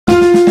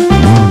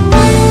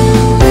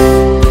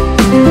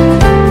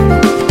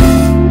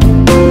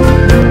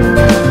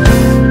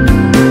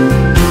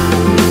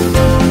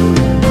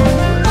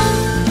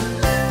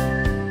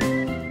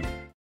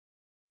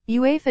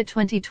UEFA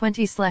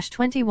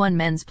 2020/21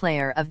 Men's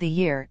Player of the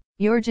Year,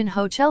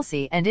 Jorginho.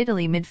 Chelsea and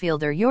Italy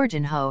midfielder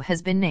Jorginho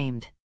has been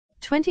named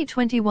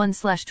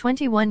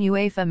 2021/21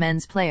 UEFA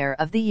Men's Player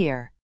of the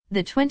Year.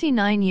 The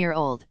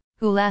 29-year-old,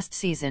 who last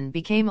season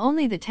became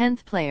only the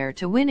 10th player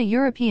to win a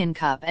European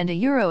Cup and a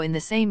Euro in the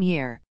same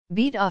year,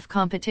 beat off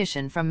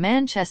competition from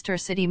Manchester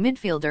City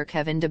midfielder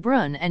Kevin De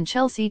Bruyne and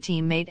Chelsea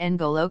teammate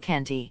N'Golo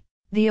Kante.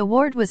 The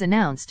award was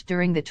announced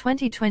during the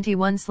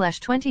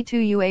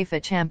 2021/22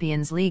 UEFA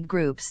Champions League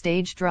group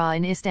stage draw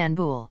in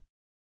Istanbul.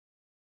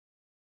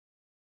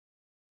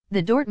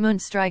 The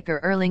Dortmund striker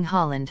Erling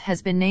Haaland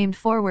has been named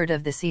Forward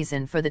of the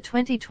Season for the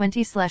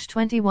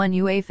 2020/21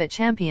 UEFA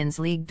Champions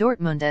League.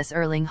 Dortmund's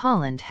Erling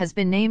Haaland has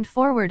been named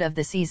Forward of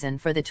the Season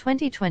for the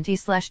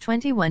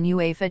 2020/21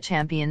 UEFA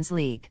Champions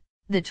League.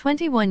 The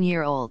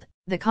 21-year-old,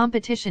 the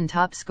competition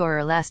top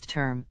scorer last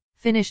term,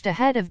 finished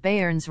ahead of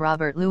Bayern's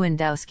Robert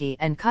Lewandowski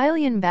and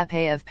Kylian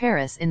Mbappé of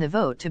Paris in the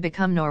vote to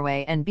become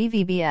Norway and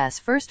BVB's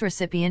first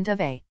recipient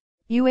of a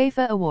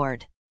UEFA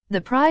award.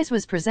 The prize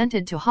was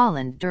presented to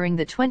Haaland during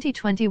the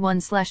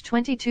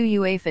 2021/22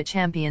 UEFA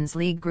Champions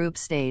League group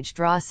stage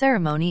draw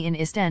ceremony in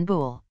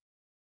Istanbul.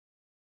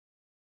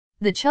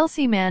 The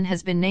Chelsea man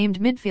has been named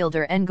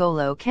midfielder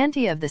N'Golo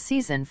Kante of the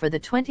season for the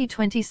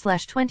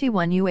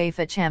 2020/21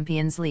 UEFA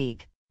Champions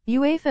League.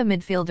 UEFA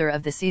Midfielder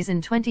of the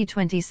Season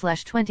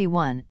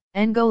 2020/21,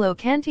 N'Golo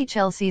Kante.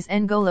 Chelsea's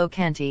N'Golo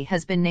Kante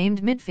has been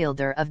named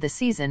Midfielder of the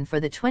Season for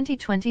the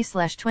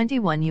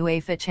 2020/21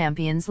 UEFA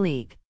Champions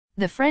League.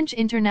 The French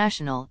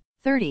international,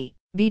 30,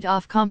 beat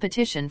off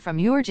competition from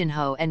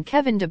Jorginho and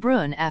Kevin De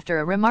Bruyne after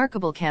a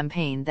remarkable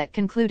campaign that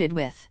concluded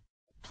with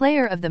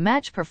Player of the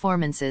Match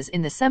performances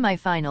in the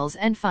semi-finals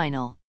and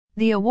final.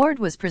 The award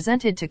was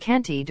presented to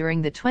Kante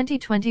during the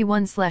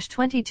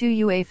 2021/22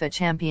 UEFA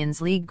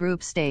Champions League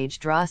group stage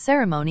draw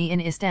ceremony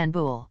in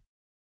Istanbul.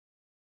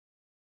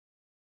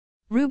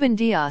 Ruben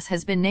Dias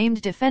has been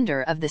named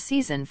Defender of the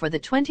Season for the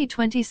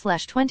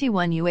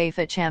 2020/21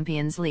 UEFA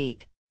Champions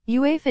League.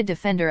 UEFA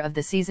Defender of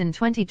the Season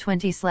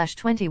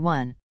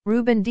 2020/21,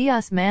 Ruben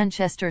Dias.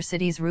 Manchester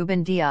City's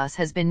Ruben Dias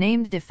has been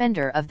named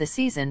Defender of the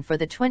Season for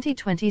the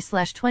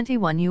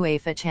 2020/21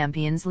 UEFA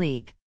Champions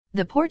League.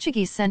 The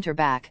Portuguese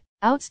centre-back,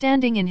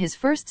 outstanding in his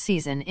first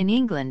season in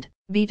England,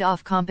 beat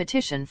off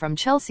competition from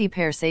Chelsea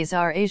pair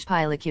Cesar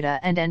Azpilicueta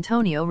and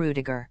Antonio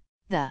Rudiger.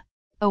 The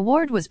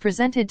award was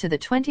presented to the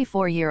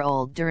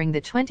 24-year-old during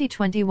the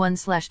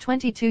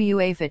 2021/22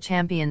 UEFA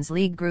Champions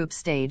League group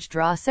stage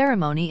draw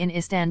ceremony in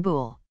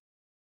Istanbul.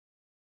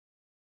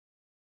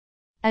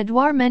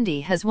 Edouard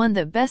Mendy has won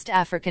the Best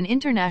African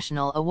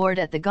International Award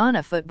at the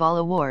Ghana Football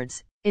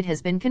Awards, it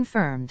has been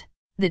confirmed.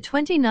 The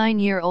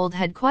 29-year-old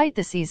had quite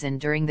the season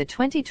during the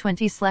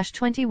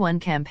 2020/21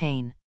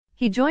 campaign.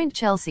 He joined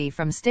Chelsea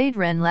from Stade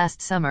Rennes last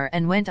summer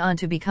and went on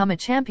to become a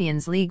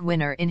Champions League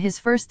winner in his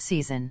first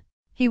season.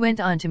 He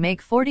went on to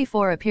make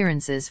 44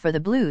 appearances for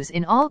the Blues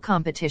in all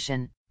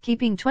competition,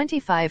 keeping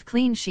 25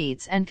 clean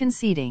sheets and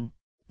conceding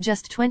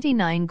just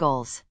 29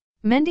 goals.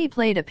 Mendy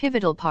played a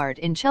pivotal part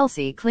in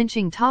Chelsea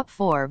clinching top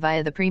 4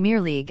 via the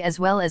Premier League as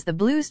well as the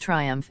Blues'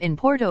 triumph in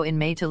Porto in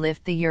May to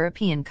lift the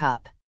European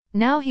Cup.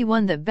 Now he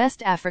won the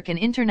Best African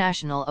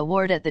International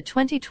Award at the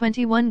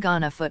 2021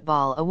 Ghana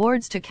Football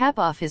Awards to cap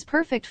off his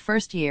perfect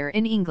first year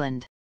in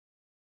England.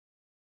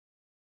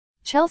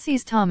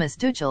 Chelsea's Thomas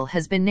Tuchel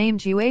has been named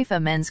UEFA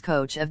Men's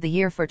Coach of the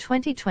Year for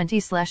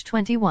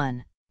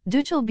 2020/21.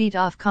 Tuchel beat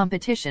off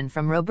competition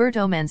from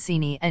Roberto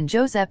Mancini and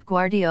Josep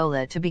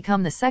Guardiola to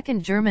become the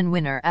second German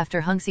winner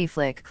after Hansi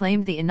Flick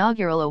claimed the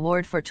inaugural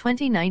award for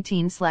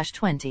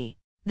 2019/20.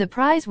 The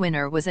prize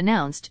winner was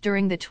announced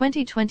during the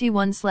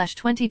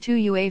 2021/22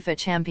 UEFA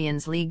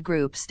Champions League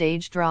group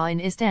stage draw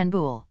in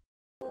Istanbul.